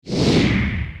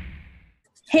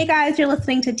Hey guys, you're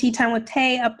listening to Tea Time with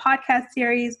Tay, a podcast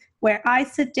series where I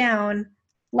sit down,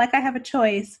 like I have a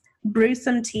choice, brew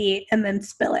some tea, and then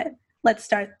spill it. Let's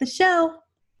start the show.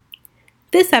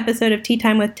 This episode of Tea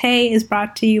Time with Tay is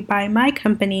brought to you by my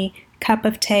company, Cup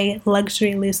of Tay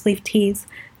Luxury Loose Leaf Teas.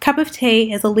 Cup of Tay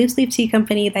is a loose leaf tea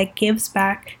company that gives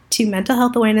back to mental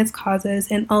health awareness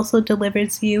causes and also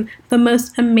delivers you the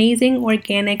most amazing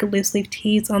organic loose leaf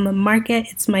teas on the market.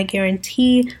 It's my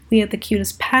guarantee. We have the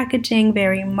cutest packaging,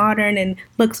 very modern, and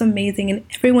looks amazing in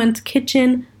everyone's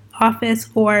kitchen,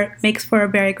 office, or makes for a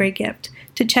very great gift.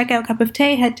 To check out Cup of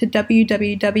Tay, head to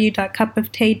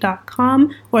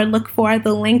www.cupoftay.com or look for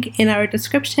the link in our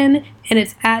description, and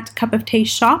it's at Cup of Tay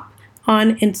Shop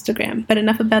on Instagram. But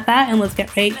enough about that, and let's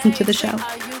get right into the show.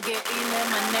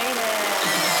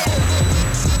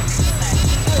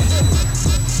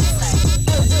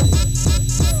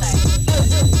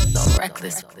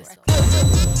 Reckless.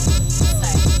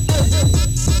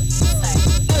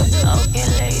 Okay,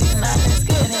 ladies, now let's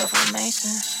get information.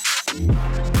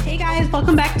 Hey guys,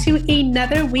 welcome back to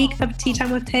another week of Tea Time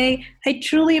with Tay. I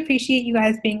truly appreciate you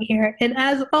guys being here. And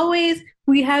as always,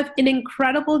 we have an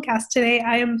incredible guest today.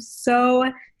 I am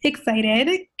so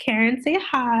excited. Karen, say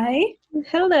hi.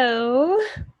 Hello.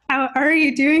 How are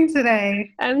you doing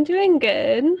today? I'm doing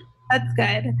good. That's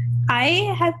good.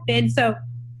 I have been, so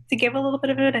to give a little bit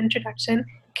of an introduction,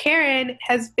 Karen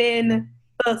has been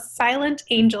the silent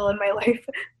angel in my life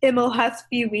in the last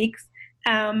few weeks.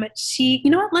 You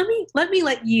know what, let me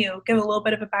let you give a little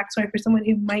bit of a backstory for someone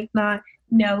who might not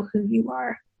know who you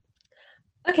are.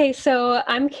 Okay, so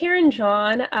I'm Karen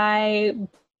John. I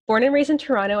born and raised in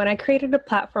Toronto, and I created a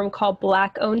platform called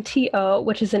Black Owned TO,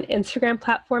 which is an Instagram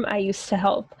platform I use to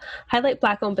help highlight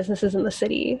Black owned businesses in the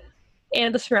city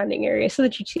and the surrounding area, so the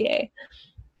GTA.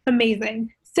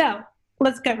 Amazing. So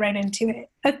let's get right into it.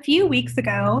 A few weeks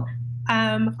ago,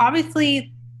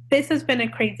 obviously this has been a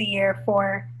crazy year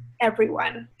for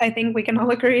everyone. I think we can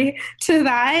all agree to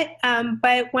that.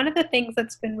 But one of the things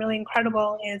that's been really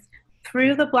incredible is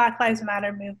through the Black Lives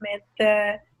Matter movement,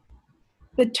 the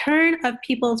turn of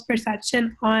people's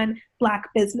perception on Black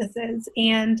businesses.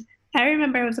 And I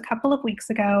remember it was a couple of weeks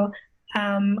ago.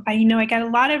 I got a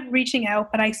lot of reaching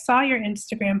out, but I saw your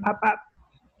Instagram pop up.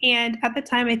 And at the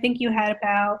time, I think you had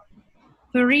about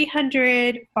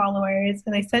 300 followers.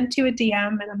 And I sent you a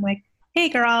DM and I'm like, hey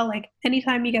girl, like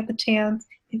anytime you get the chance,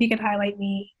 if you could highlight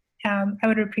me, I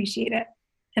would appreciate it.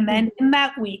 And then in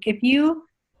that week,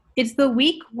 it's the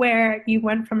week where you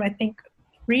went from, I think,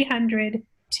 300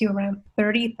 to around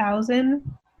 30,000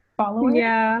 followers.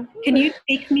 Yeah. Can you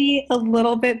take me a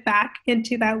little bit back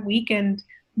into that week and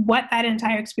what that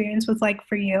entire experience was like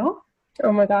for you?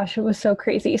 Oh my gosh, it was so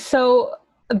crazy. So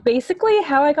basically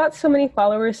how I got so many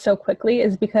followers so quickly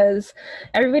is because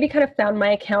everybody kind of found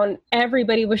my account.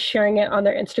 Everybody was sharing it on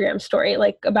their Instagram story,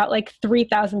 about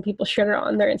 3,000 people shared it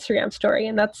on their Instagram story.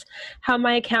 And that's how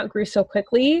my account grew so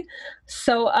quickly.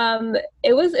 So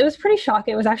it was pretty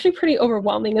shocking. It was actually pretty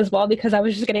overwhelming as well because I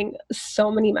was just getting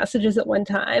so many messages at one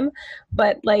time.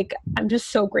 But I'm just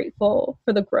so grateful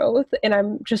for the growth. And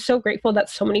I'm just so grateful that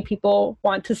so many people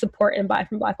want to support and buy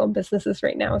from Black-owned businesses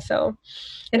right now. So,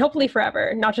 and hopefully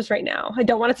forever. Not just right now. I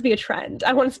don't want it to be a trend.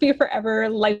 I want it to be a forever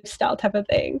lifestyle type of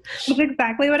thing. That's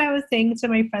exactly what I was saying to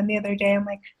my friend the other day. I'm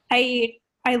like,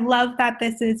 I love that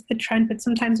this is a trend, but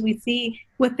sometimes we see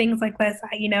with things like this,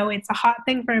 it's a hot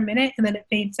thing for a minute and then it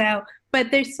fades out. But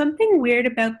there's something weird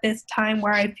about this time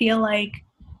where I feel like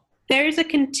there's a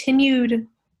continued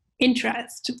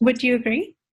interest. Would you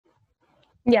agree?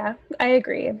 Yeah, I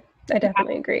agree. I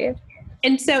definitely agree.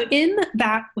 And so in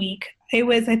that week, it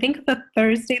was, I think, the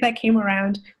Thursday that came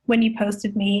around when you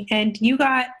posted me, and you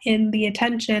got in the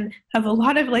attention of a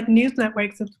lot of news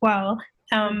networks as well.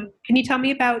 Can you tell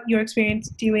me about your experience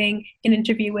doing an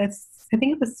interview with, I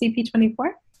think it was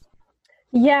CP24?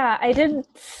 Yeah, I did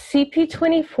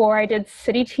CP24. I did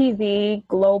City TV,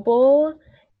 Global,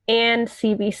 and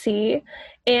CBC.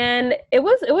 And it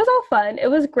was all fun.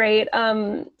 It was great.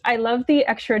 I love the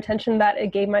extra attention that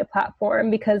it gave my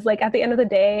platform because at the end of the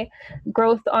day,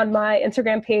 growth on my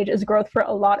Instagram page is growth for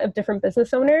a lot of different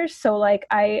business owners. So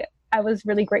I was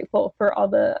really grateful for all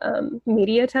the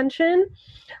media attention.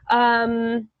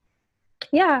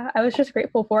 Yeah, I was just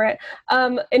grateful for it.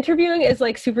 Interviewing is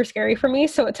super scary for me,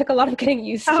 so it took a lot of getting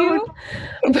used to.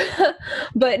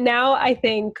 But now I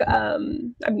think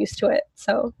I'm used to it.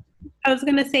 So I was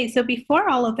going to say, so before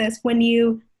all of this, when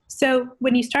you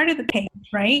started the page,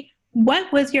 right,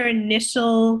 what was your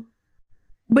initial,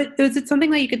 was it something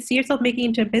that you could see yourself making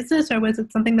into a business, or was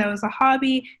it something that was a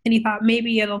hobby and you thought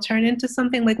maybe it'll turn into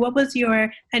something? What was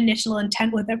your initial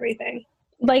intent with everything?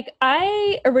 Like,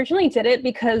 I originally did it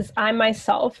because I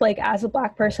myself, like as a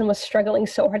Black person, was struggling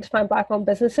so hard to find Black-owned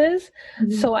businesses.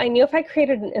 So I knew if I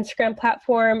created an Instagram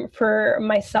platform for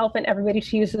myself and everybody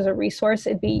to use as a resource,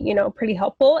 it'd be, pretty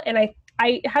helpful. And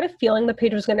I had a feeling the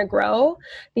page was going to grow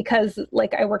because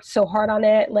like I worked so hard on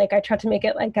it. Like I tried to make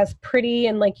it like as pretty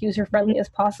and like user friendly as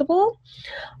possible.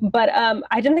 But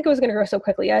I didn't think it was going to grow so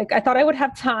quickly. I thought I would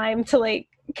have time to like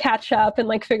catch up and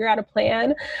like figure out a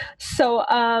plan. So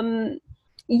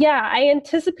yeah, I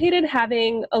anticipated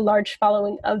having a large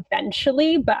following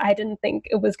eventually, but I didn't think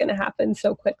it was going to happen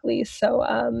so quickly. So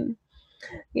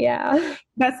yeah.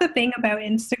 That's the thing about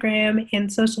Instagram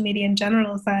and social media in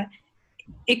general, is that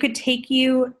it could take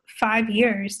you 5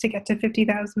 years to get to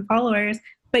 50,000 followers,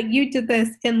 but you did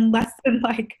this in less than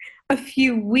like a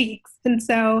few weeks. And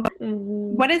so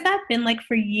what has that been like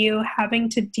for you, having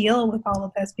to deal with all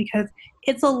of this? Because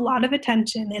it's a lot of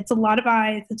attention, it's a lot of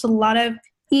eyes, it's a lot of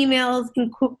emails,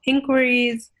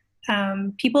 inquiries,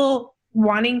 people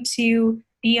wanting to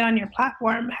be on your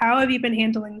platform. How have you been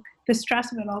handling the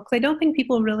stress of it all? Because I don't think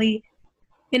people really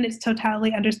in its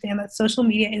totality understand that social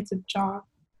media is a job.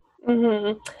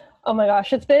 Oh my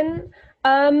gosh, it's been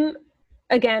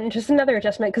again just another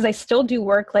adjustment because I still do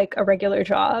work like a regular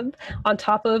job on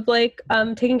top of like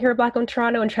taking care of Black-owned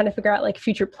Toronto and trying to figure out like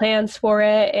future plans for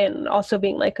it, and also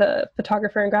being like a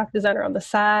photographer and graphic designer on the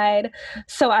side.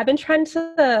 So I've been trying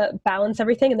to balance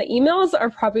everything, and the emails are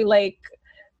probably like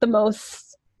the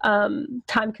most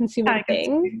time consuming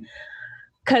thing.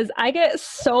 Because I get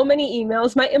so many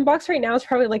emails. My inbox right now is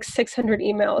probably like 600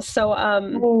 emails. So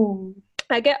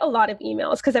I get a lot of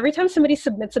emails because every time somebody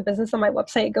submits a business on my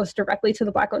website, it goes directly to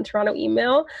the Black-owned Toronto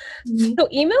email. So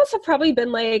emails have probably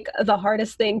been like the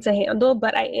hardest thing to handle,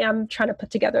 but I am trying to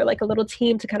put together like a little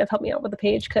team to kind of help me out with the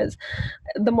page, because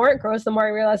the more it grows, the more I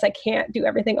realize I can't do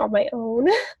everything on my own.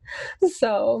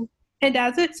 So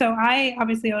I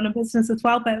obviously own a business as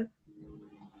well, but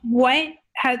what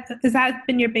has that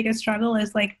been your biggest struggle,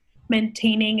 is like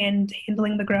maintaining and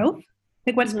handling the growth?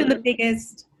 Like what's been the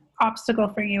biggest obstacle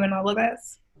for you in all of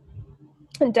this?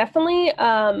 And definitely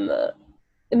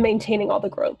maintaining all the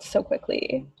growth so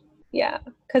quickly. Yeah,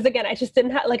 because again, I just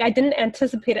didn't I didn't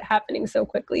anticipate it happening so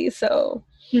quickly. So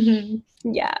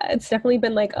yeah, it's definitely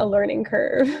been like a learning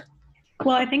curve.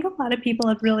 Well, I think a lot of people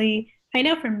have really, I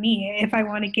know for me, if I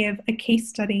want to give a case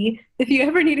study, if you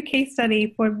ever need a case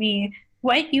study for me,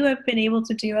 what you have been able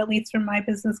to do, at least from my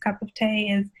business Cup of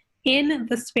Tea, is in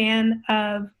the span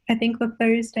of, I think, the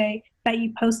Thursday that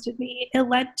you posted me, it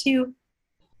led to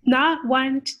not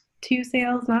 1, 2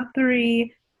 sales, not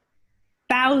 3,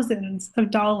 thousands of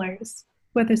dollars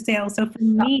worth of sales. So for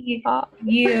me,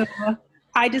 you,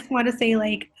 I just want to say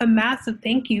like a massive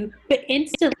thank you. But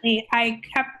instantly I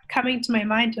kept coming to my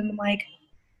mind and I'm like,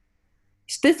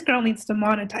 this girl needs to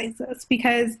monetize this,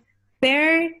 because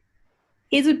there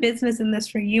is a business in this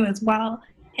for you as well.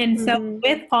 And so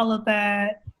with all of the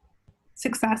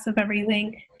success of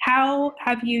everything, how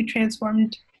have you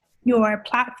transformed your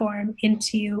platform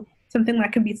into something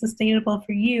that can be sustainable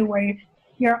for you, where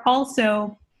you're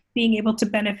also being able to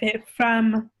benefit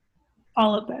from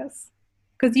all of this?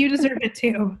 Because you deserve it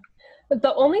too.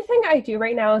 The only thing I do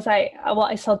right now is I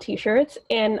sell t-shirts,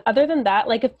 and other than that,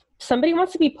 like if somebody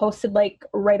wants to be posted like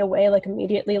right away, like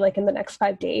immediately, like in the next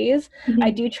 5 days, I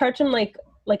do charge them like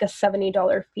a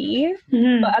 $70 fee.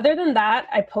 But other than that,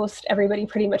 I post everybody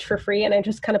pretty much for free, and I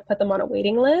just kind of put them on a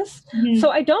waiting list. So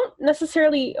I don't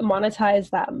necessarily monetize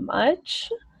that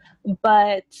much,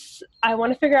 but I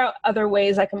want to figure out other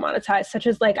ways I can monetize, such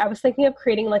as like I was thinking of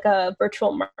creating like a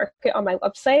virtual market on my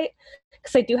website,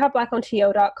 because I do have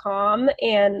blackownto.com,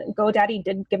 and GoDaddy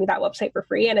did give me that website for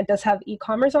free, and it does have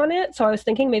e-commerce on it. So I was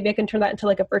thinking maybe I can turn that into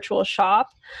like a virtual shop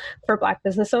for Black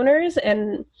business owners,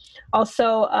 and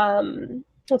also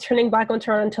turning Black-owned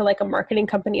Toronto into like a marketing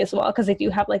company as well, because I do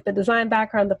have like the design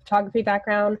background, the photography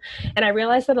background, and I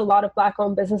realized that a lot of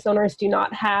Black-owned business owners do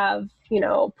not have,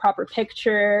 proper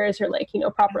pictures or like,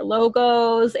 proper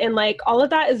logos, and like all of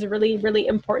that is really, really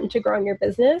important to growing your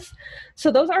business.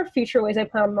 So those are future ways I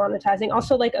plan on monetizing.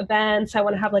 Also like events, I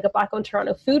want to have like a Black-owned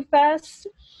Toronto Food Fest,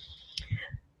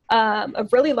 a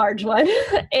really large one,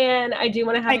 and I do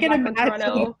want to have a Black-owned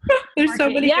Toronto. There's so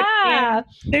many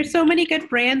there's so many good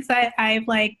brands that I've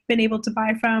like been able to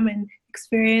buy from and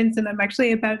experience, and I'm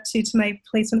actually about to tonight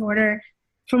place an order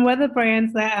from one of the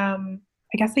brands that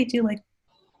I guess they do like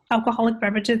alcoholic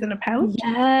beverages in a pouch.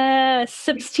 Yes,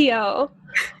 Sipstio.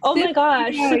 Oh my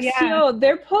gosh, Sipstio.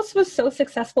 Their post was so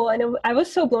successful, and I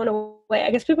was so blown away.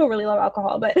 I guess people really love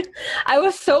alcohol, but I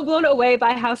was so blown away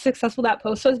by how successful that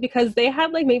post was, because they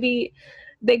had like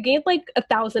they gained like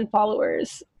 1,000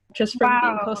 followers just from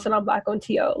being Wow. posted on Black owned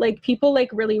TO. Like people like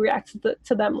really reacted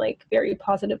to them like very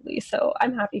positively. So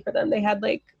I'm happy for them. They had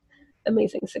like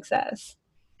amazing success.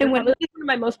 They're And what probably one of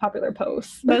my most popular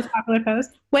posts. most popular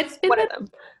post? What's been One the of them.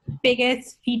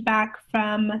 biggest feedback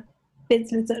from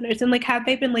business owners, and like have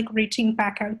they been like reaching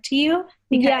back out to you?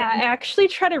 Yeah, I actually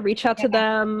try to reach out to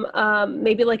them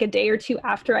maybe like a day or two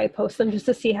after I post them just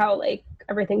to see how like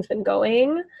everything's been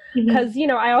going. Because, you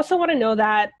know, I also want to know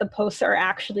that the posts are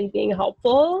actually being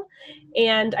helpful.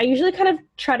 And I usually kind of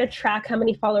try to track how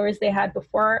many followers they had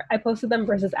before I posted them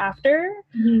versus after.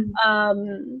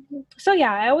 So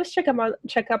yeah, I always check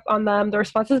up on them. The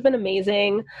response has been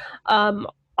amazing. All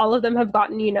of them have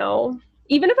gotten, you know,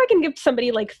 even if I can give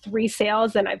somebody like 3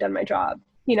 sales, then I've done my job,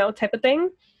 you know, type of thing.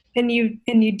 And you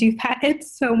do that.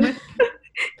 It's so much.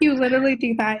 You literally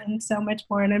do that and so much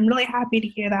more. And I'm really happy to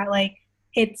hear that. Like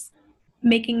it's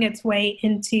making its way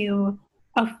into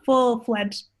a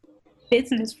full-fledged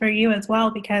business for you as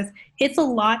well, because it's a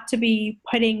lot to be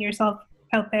putting yourself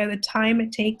out there, the time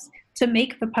it takes to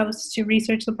make the posts, to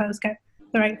research the posts, get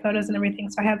the right photos and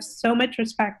everything. So I have so much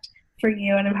respect for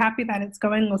you, and I'm happy that it's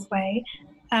going this way.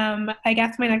 I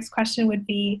guess my next question would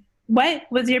be, what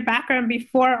was your background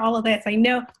before all of this? I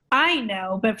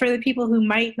know, but for the people who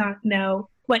might not know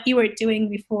what you were doing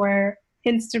before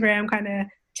Instagram kind of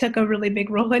took a really big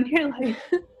role in your life.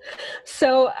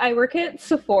 So I work at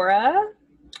Sephora.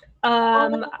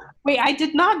 Wait, I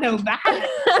did not know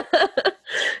that.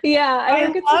 Yeah, I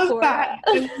work at love Sephora. that.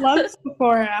 I love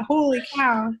Sephora. Holy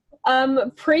cow.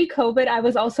 Pre-COVID, I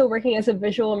was also working as a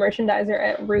visual merchandiser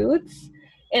at Roots.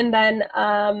 And then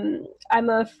I'm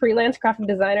a freelance graphic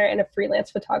designer and a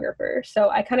freelance photographer. So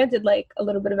I kind of did like a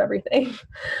little bit of everything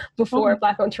before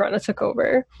Black Owned Toronto took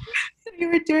over. You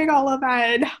were doing all of that,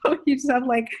 and now you just have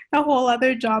like a whole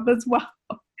other job as well.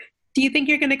 Do you think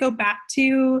you're going to go back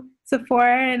to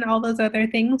Sephora and all those other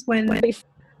things when things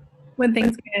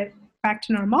get back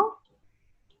to normal?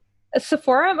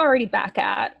 Sephora I'm already back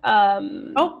at.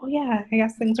 Oh yeah, I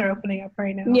guess things are opening up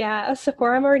right now. Yeah,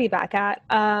 Sephora I'm already back at.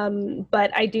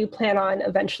 But I do plan on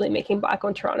eventually making Black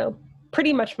Owned Toronto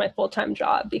pretty much my full-time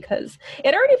job, because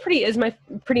it already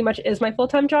pretty much is my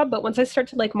full-time job. But once I start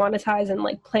to like monetize and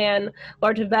like plan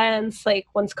large events, like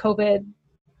once COVID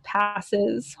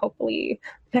passes, hopefully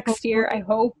next year, I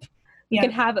hope we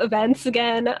can have events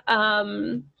again.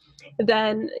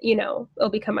 Then, you know, it'll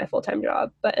become my full-time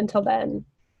job. But until then,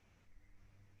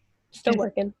 still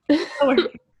working.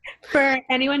 For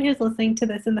anyone who's listening to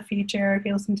this in the future, if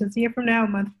you listen to this a year from now, a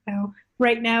month from now,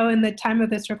 right now in the time of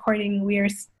this recording, we are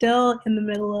still in the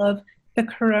middle of the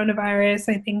coronavirus.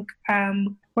 I think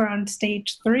we're on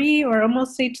stage 3 or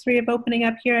almost stage 3 of opening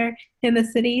up here in the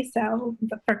city. So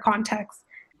for context,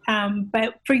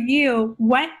 but for you,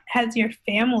 what has your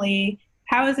family,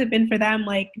 how has it been for them?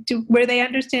 Like, were they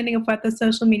understanding of what the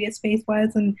social media space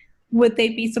was, and would they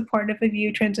be supportive of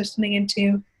you transitioning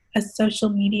into a social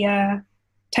media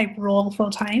type role full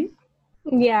time?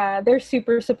 Yeah, they're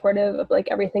super supportive of like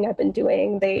everything I've been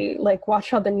doing. They like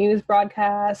watch all the news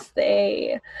broadcasts.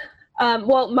 They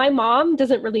well, my mom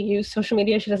doesn't really use social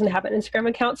media. She doesn't have an Instagram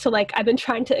account. So like I've been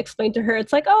trying to explain to her,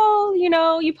 it's like, oh, you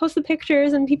know, you post the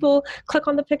pictures and people click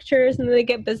on the pictures and then they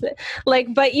get business.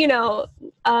 Like, but you know,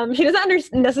 she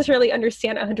doesn't necessarily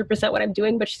understand 100% what I'm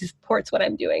doing, but she supports what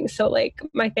I'm doing. So like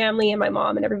my family and my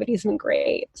mom and everybody's been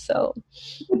great. So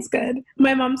it's good.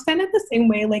 My mom's kind of the same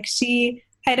way. Like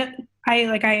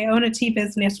I own a tea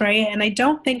business, right? And I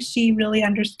don't think she really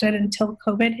understood until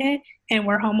COVID hit and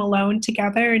we're home alone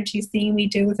together and she's seeing me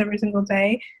do this every single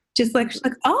day. Just like, she's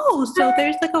like, oh, so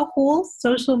there's like a whole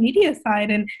social media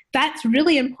side, and that's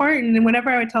really important. And whenever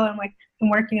I would tell her, I'm like, I'm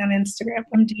working on Instagram,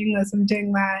 I'm doing this, I'm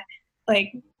doing that.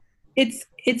 Like, it's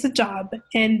a job.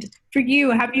 And for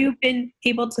you, have you been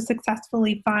able to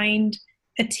successfully find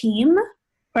a team,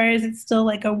 or is it still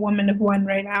like a woman of one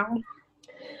right now?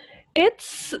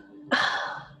 It's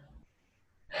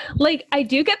like I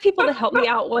do get people to help me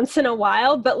out once in a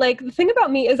while, but like the thing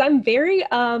about me is I'm very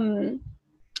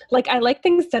like I like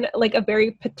things done like a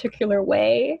very particular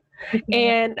way.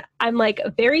 And I'm like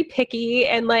very picky,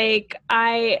 and like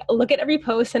I look at every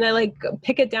post and I like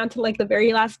pick it down to like the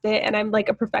very last bit, and I'm like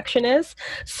a perfectionist.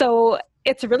 So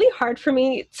it's really hard for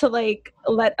me to like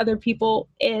let other people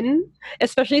in,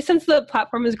 especially since the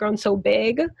platform has grown so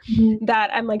big that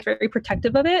I'm like very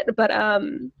protective of it. But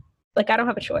like I don't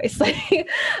have a choice. Like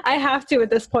I have to at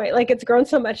this point. Like it's grown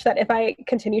so much that if I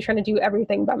continue trying to do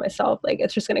everything by myself, like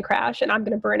it's just gonna crash and I'm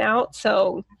gonna burn out.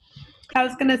 So I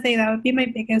was gonna say that would be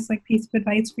my biggest like piece of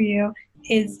advice for you,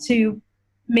 is to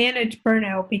manage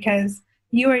burnout, because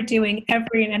you are doing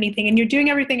every and anything, and you're doing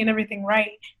everything and everything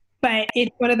right. But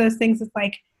it's one of those things that's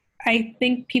like, I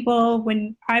think people,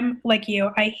 when I'm like you,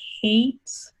 I hate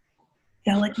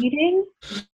delegating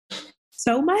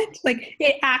so much. Like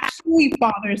it actually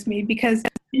bothers me because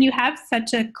when you have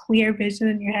such a clear vision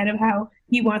in your head of how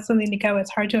you want something to go,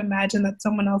 it's hard to imagine that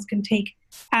someone else can take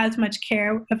as much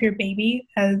care of your baby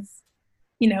as,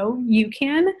 you know, you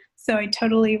can. So I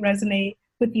totally resonate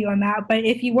with you on that. But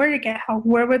if you were to get help,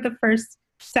 where would the first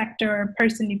sector or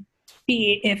person you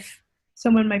be if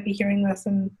someone might be hearing this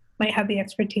and might have the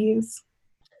expertise?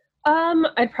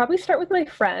 I'd probably start with my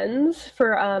friends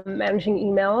for managing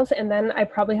emails, and then I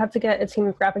probably have to get a team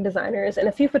of graphic designers and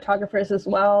a few photographers as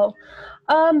well.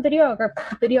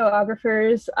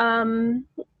 Videographers,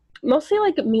 mostly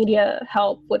like media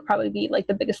help would probably be like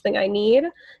the biggest thing I need,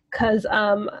 because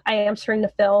I am starting to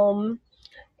film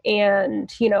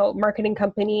and, you know, marketing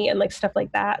company and like stuff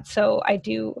like that. So I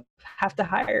do have to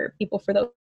hire people for those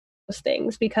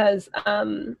things, because if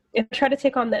I try to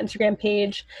take on the Instagram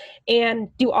page and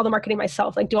do all the marketing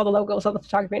myself, like do all the logos, all the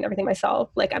photography and everything myself,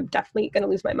 like I'm definitely going to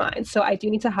lose my mind. So I do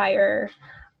need to hire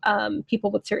people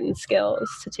with certain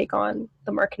skills to take on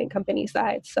the marketing company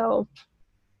side. So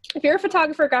if you're a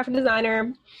photographer, graphic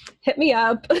designer, hit me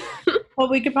up. Well,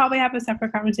 we could probably have a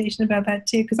separate conversation about that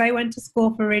too, because I went to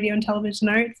school for radio and television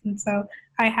arts, and so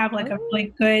I have like a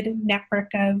really good network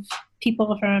of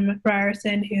people from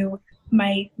Ryerson who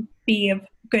might be of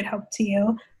good help to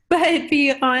you. But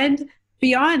beyond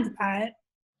that,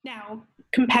 now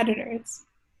competitors.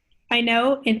 I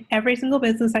know in every single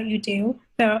business that you do,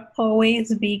 there'll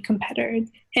always be competitors.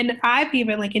 And I've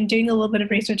even, like, in doing a little bit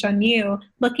of research on you,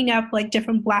 looking up like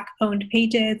different Black-owned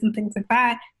pages and things like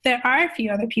that, there are a few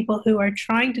other people who are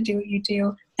trying to do what you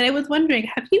do. And I was wondering,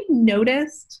 have you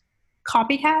noticed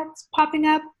copycats popping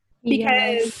up?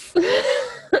 Because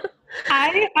Yes.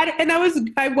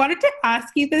 I wanted to ask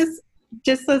you this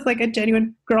just as like a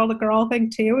genuine girl-to-girl thing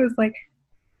too, is like,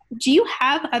 do you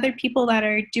have other people that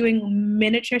are doing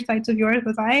miniature sites of yours?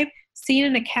 Because I've seen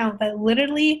an account that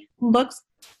literally looks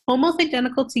almost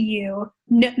identical to you,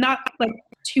 not like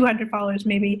 200 followers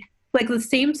maybe, like the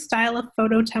same style of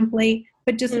photo template,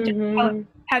 but just a different color.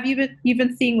 Have you've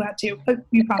been seeing that too?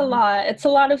 You A lot. It's a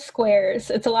lot of squares.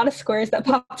 It's a lot of squares that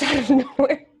popped out of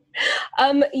nowhere.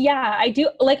 Yeah, I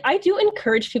do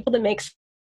encourage people to make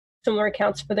similar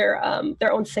accounts for their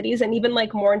own cities, and even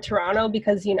like more in Toronto,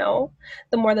 because, you know,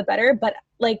 the more the better. But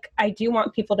like I do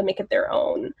want people to make it their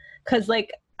own, because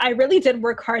like I really did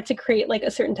work hard to create like a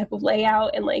certain type of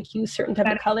layout and like use certain type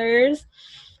of colors.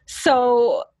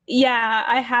 So yeah,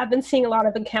 I have been seeing a lot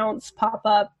of accounts pop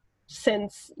up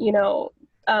since, you know,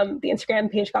 the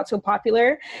Instagram page got so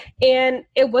popular, and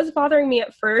it was bothering me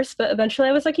at first, but eventually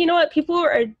I was like, you know what, people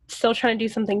are still trying to do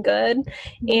something good.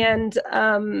 And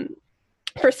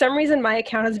for some reason my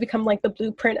account has become like the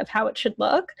blueprint of how it should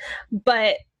look,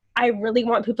 but I really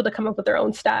want people to come up with their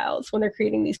own styles when they're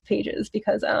creating these pages,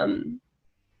 because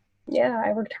yeah,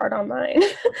 I worked hard on mine.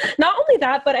 Not only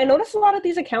that, but I noticed a lot of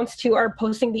these accounts too are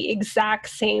posting the exact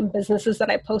same businesses that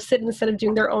I posted, instead of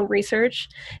doing their own research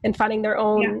and finding their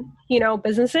own, you know,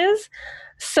 businesses.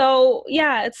 So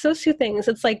yeah, it's those two things.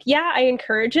 It's like, yeah, I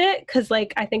encourage it because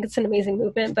like I think it's an amazing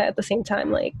movement, but at the same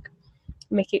time, like,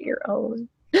 make it your own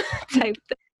type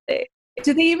thing.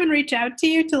 Do they even reach out to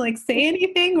you to like say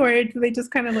anything, or do they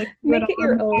just kind of like make it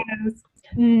your own?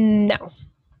 No.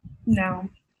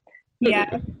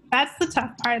 Yeah, that's the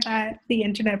tough part that the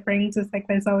internet brings, is like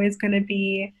there's always going to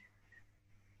be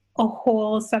a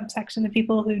whole subsection of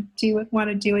people who do want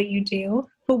to do what you do.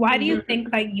 But why do you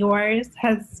think that yours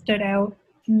has stood out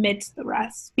amidst the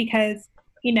rest? Because,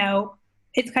 you know,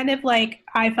 it's kind of like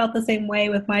I felt the same way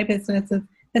with my business.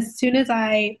 As soon as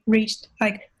I reached,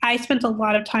 like, I spent a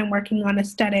lot of time working on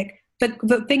aesthetic,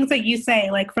 the things that you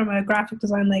say, like from a graphic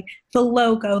design, like the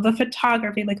logo, the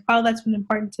photography, like all that's been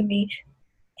important to me.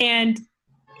 And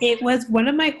it was one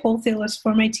of my wholesalers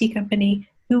for my tea company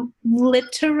who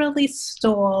literally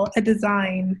stole a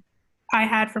design I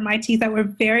had for my teas that were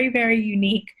very, very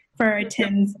unique for our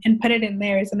tins and put it in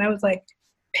theirs. And I was like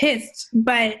pissed,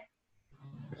 but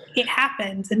it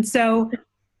happened. And so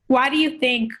why do you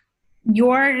think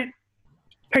your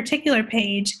particular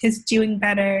page is doing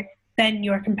better than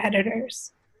your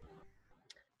competitors?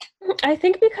 I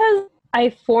think because I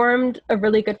formed a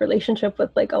really good relationship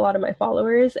with like a lot of my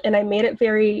followers, and I made it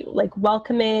very like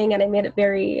welcoming, and I made it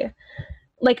very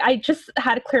like, I just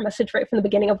had a clear message right from the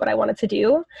beginning of what I wanted to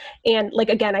do. And like,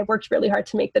 again, I worked really hard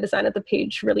to make the design of the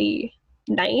page really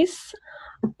nice.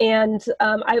 And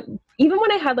even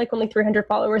when I had like only 300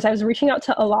 followers, I was reaching out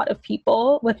to a lot of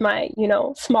people with my, you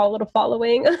know, small little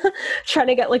following, trying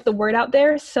to get like the word out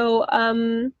there. So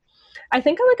I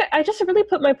think like I just really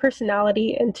put my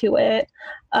personality into it,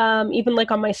 even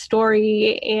like on my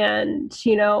story, and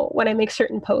you know, when I make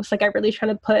certain posts, like I really try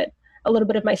to put a little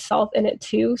bit of myself in it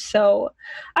too. So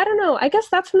I don't know, I guess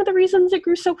that's one of the reasons it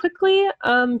grew so quickly.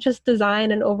 Just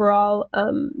design and overall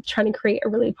trying to create a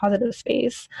really positive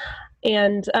space.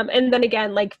 And then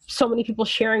again, like so many people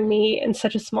sharing me in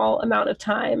such a small amount of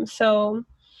time. So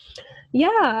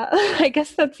yeah, I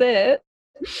guess that's it.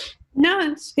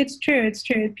 No, it's true. It's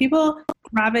true. People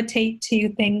gravitate to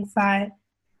things that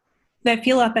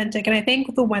feel authentic, and I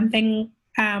think the one thing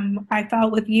I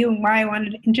felt with you and why I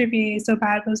wanted to interview you so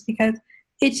bad was because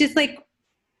it's just like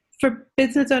for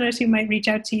business owners who might reach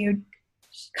out to you,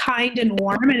 kind and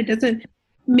warm, and it doesn't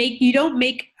make you don't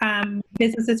make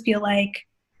businesses feel like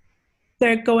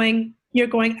you're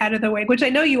going out of the way, which I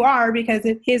know you are because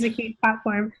it is a huge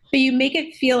platform, but you make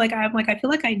it feel like I feel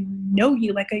like I know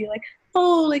you, like you're like,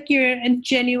 oh, like you're a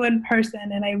genuine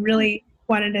person, and I really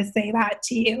wanted to say that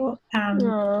to you.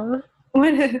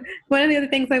 One of the other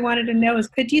things I wanted to know is,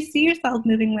 could you see yourself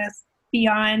moving this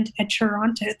beyond a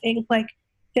Toronto thing? Like,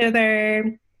 are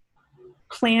there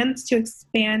plans to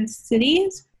expand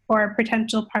cities or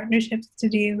potential partnerships to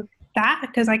do that?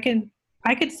 Because I could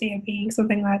see it being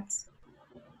something that's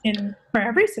in for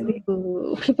every city.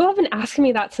 Ooh, people have been asking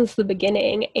me that since the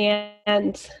beginning,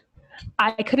 and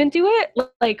I couldn't do it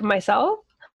like myself.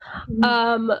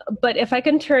 But if I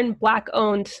can turn Black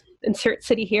owned insert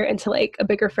city here into like a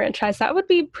bigger franchise, that would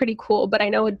be pretty cool. But I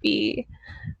know it'd be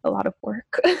a lot of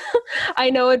work. I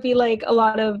know it'd be like a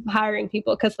lot of hiring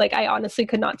people, because like I honestly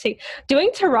could not take doing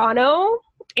Toronto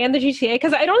and the GTA,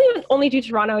 because I don't even only do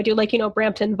Toronto. I do like, you know,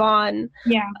 Brampton, Vaughan,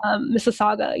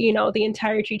 Mississauga, you know, the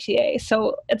entire GTA.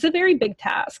 So it's a very big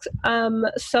task.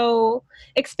 So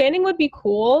expanding would be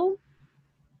cool,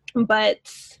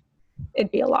 but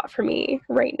it'd be a lot for me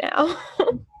right now.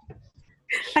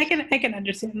 I can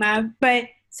understand that. But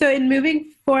so in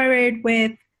moving forward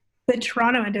with the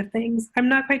Toronto end of things, I'm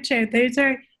not quite sure.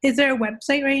 Is there a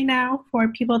website right now for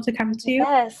people to come to?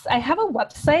 Yes, I have a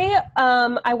website.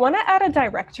 I want to add a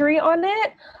directory on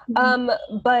it,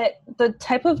 but the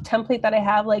type of template that I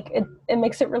have, like it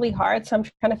makes it really hard. So I'm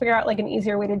trying to figure out like an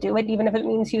easier way to do it, even if it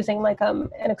means using like an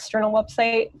external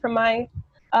website from my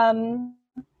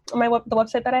the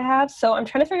website that I have. So I'm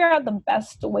trying to figure out the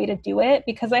best way to do it,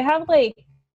 because I have like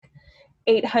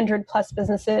 800 plus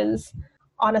businesses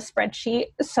on a spreadsheet.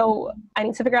 So I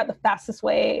need to figure out the fastest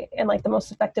way and like the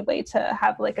most effective way to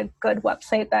have like a good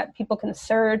website that people can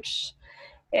search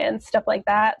and stuff like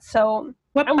that. So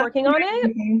I'm working on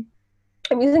it.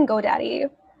 I'm using GoDaddy.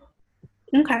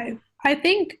 Okay. I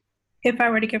think if I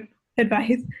were to give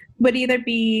advice, would either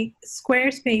be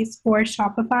Squarespace or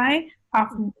Shopify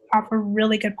offer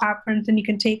really good platforms, and you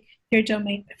can take your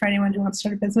domain for anyone who wants to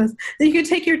start a business. Then you can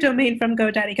take your domain from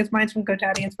GoDaddy, because mine's from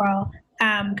GoDaddy as well,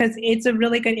 because it's a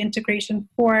really good integration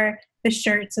for the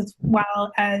shirts as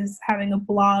well as having a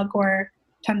blog or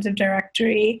tons of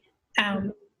directory.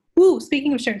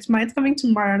 Speaking of shirts, mine's coming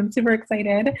tomorrow, and I'm super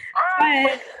excited.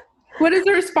 But what has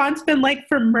the response been like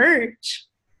for merch?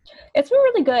 It's been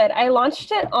really good. I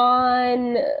launched it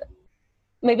on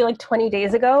maybe like 20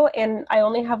 days ago, and I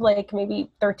only have like maybe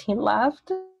 13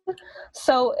 left.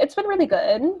 So it's been really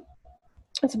good.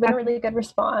 It's been a really good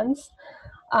response.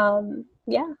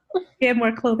 Yeah. You have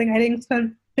more clothing items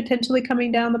potentially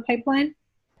coming down the pipeline?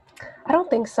 I don't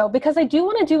think so, because I do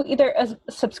want to do either a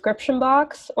subscription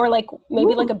box or like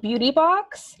maybe like a beauty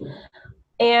box.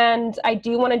 And I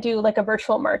do want to do like a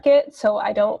virtual market. So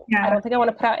I don't think I want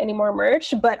to put out any more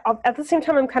merch, but at the same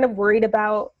time, I'm kind of worried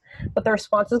about what the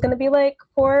response is going to be like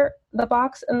for the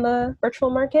box and the virtual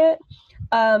market.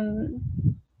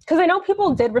 Because I know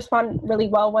people did respond really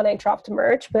well when I dropped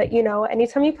merch, but you know,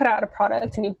 anytime you put out a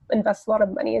product and you invest a lot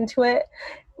of money into it,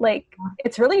 like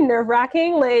it's really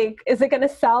nerve-wracking. Like, is it going to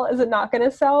sell? Is it not going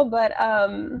to sell? But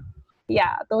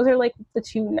yeah, those are like the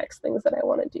two next things that I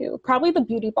want to do. Probably the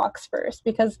beauty box first,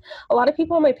 because a lot of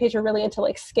people on my page are really into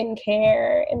like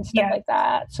skincare and stuff like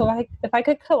that. So if I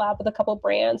could collab with a couple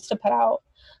brands to put out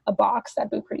a box, that'd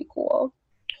be pretty cool.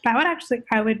 That would actually,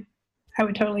 I would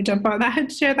totally jump on that and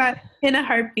share that in a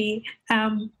heartbeat.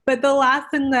 But the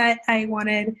last thing that I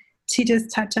wanted to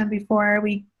just touch on before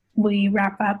we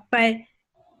wrap up, but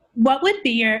what would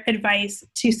be your advice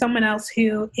to someone else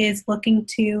who is looking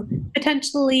to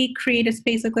potentially create a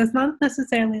space like this, not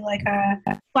necessarily like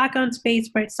a Black-owned space,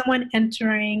 but someone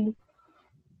entering?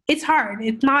 It's hard.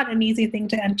 It's not an easy thing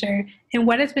to enter. And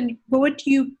what would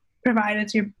you provide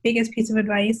as your biggest piece of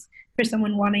advice for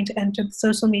someone wanting to enter the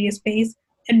social media space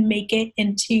and make it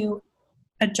into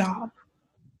a job?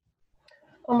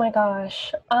 Oh my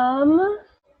gosh.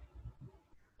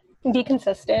 Be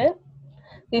consistent.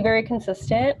 Be very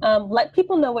consistent. Let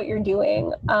people know what you're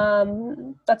doing.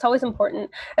 That's always important,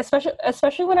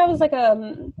 especially when I was like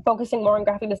focusing more on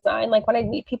graphic design. Like when I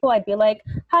meet people, I'd be like,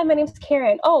 "Hi, my name's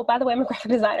Karen. Oh, by the way, I'm a graphic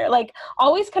designer." Like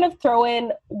always kind of throw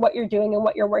in what you're doing and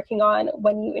what you're working on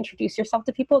when you introduce yourself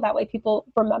to people. That way people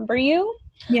remember you.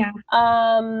 Yeah.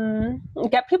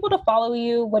 Get people to follow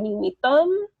you when you meet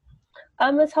them.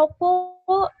 Is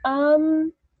helpful.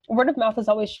 Word of mouth is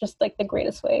always just like the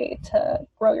greatest way to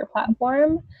grow your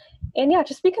platform. And yeah,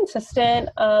 just be consistent.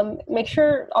 Make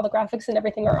sure all the graphics and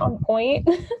everything are on point.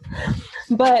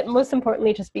 But most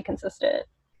importantly, just be consistent.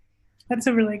 That's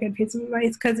a really good piece of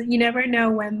advice, because you never know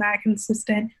when that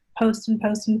consistent post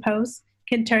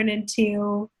can turn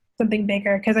into something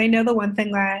bigger. Because I know the one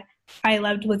thing that I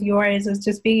loved with yours is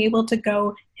just being able to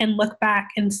go and look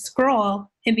back and scroll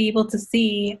and be able to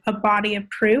see a body of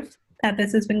proof that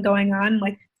this has been going on.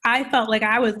 Like I felt like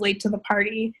I was late to the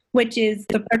party, which is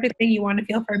the perfect thing you want to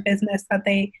feel for a business, that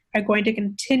they are going to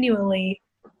continually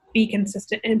be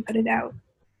consistent and put it out.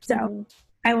 So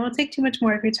I won't take too much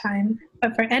more of your time,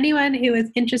 but for anyone who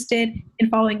is interested in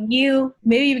following you,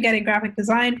 maybe even getting graphic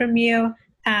design from you,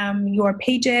 your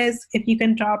pages, if you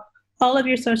can drop all of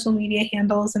your social media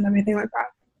handles and everything like that.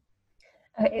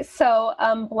 Okay, so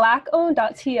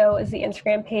blackowned.to is the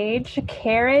Instagram page.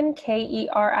 Karen,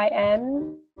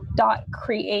 Kerin,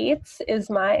 .creates is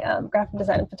my graphic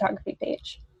design and photography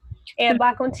page. And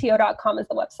blackownedto.com is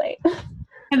the website.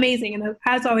 Amazing. And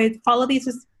as always, all of these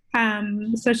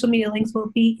social media links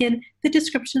will be in the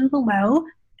description below.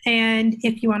 And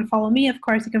if you want to follow me, of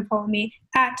course, you can follow me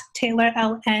at Taylor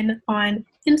LN on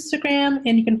Instagram,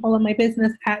 and you can follow my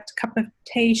business at Cup of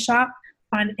Tea Shop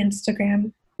on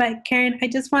Instagram. But Karen, I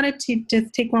just wanted to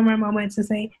just take one more moment to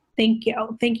say thank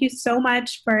you. Thank you so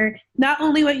much for not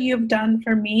only what you've done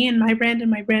for me and my brand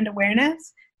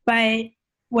awareness, but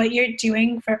what you're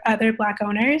doing for other Black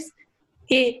owners.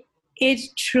 It's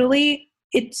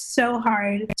so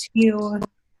hard to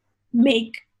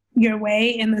make your way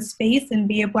in the space and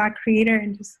be a Black creator.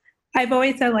 And just, I've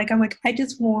always said, I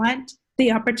just want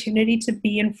the opportunity to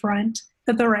be in front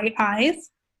of the right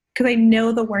eyes, because I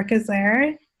know the work is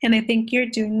there. And I think you're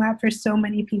doing that for so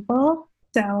many people.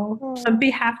 So on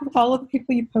behalf of all of the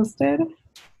people you posted,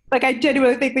 I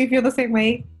genuinely think we feel the same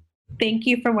way. Thank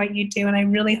you for what you do. And I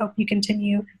really hope you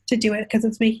continue to do it, because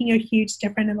it's making a huge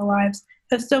difference in the lives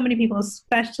of so many people,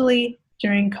 especially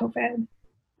during COVID.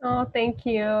 Oh, thank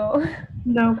you.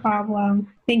 No problem.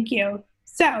 Thank you.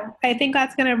 So I think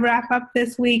that's going to wrap up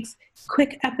this week's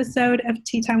quick episode of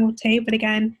Tea Time with Tay. But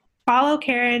again, follow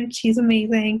Karen. She's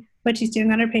amazing. What she's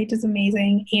doing on her page is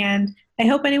amazing. And I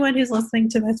hope anyone who's listening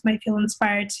to this might feel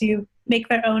inspired to make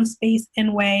their own space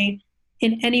and way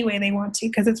in any way they want to,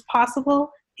 because it's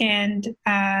possible. And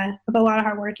with a lot of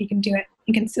hard work, you can do it,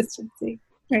 and consistency,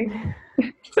 right?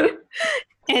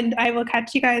 And I will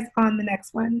catch you guys on the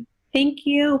next one. Thank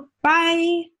you.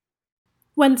 Bye.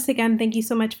 Once again, thank you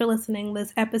so much for listening.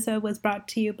 This episode was brought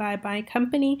to you by my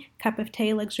company, Cup of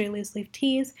Tea Luxury Loose Leaf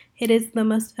Teas. It is the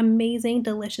most amazing,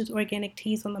 delicious organic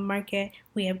teas on the market.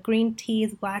 We have green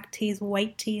teas, black teas,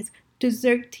 white teas,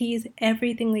 dessert teas,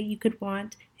 everything that you could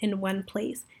want in one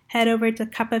place. Head over to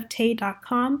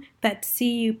cupoftea.com, that's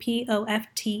CUPOFTE.com,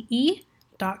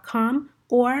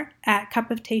 or at Cup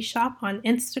of Tea Shop on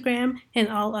Instagram and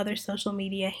all other social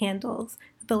media handles.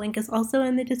 The link is also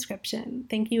in the description.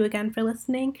 Thank you again for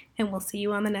listening, and we'll see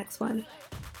you on the next one.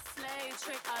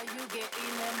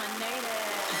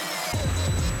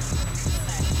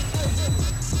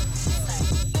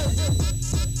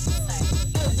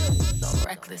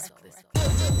 Reckless.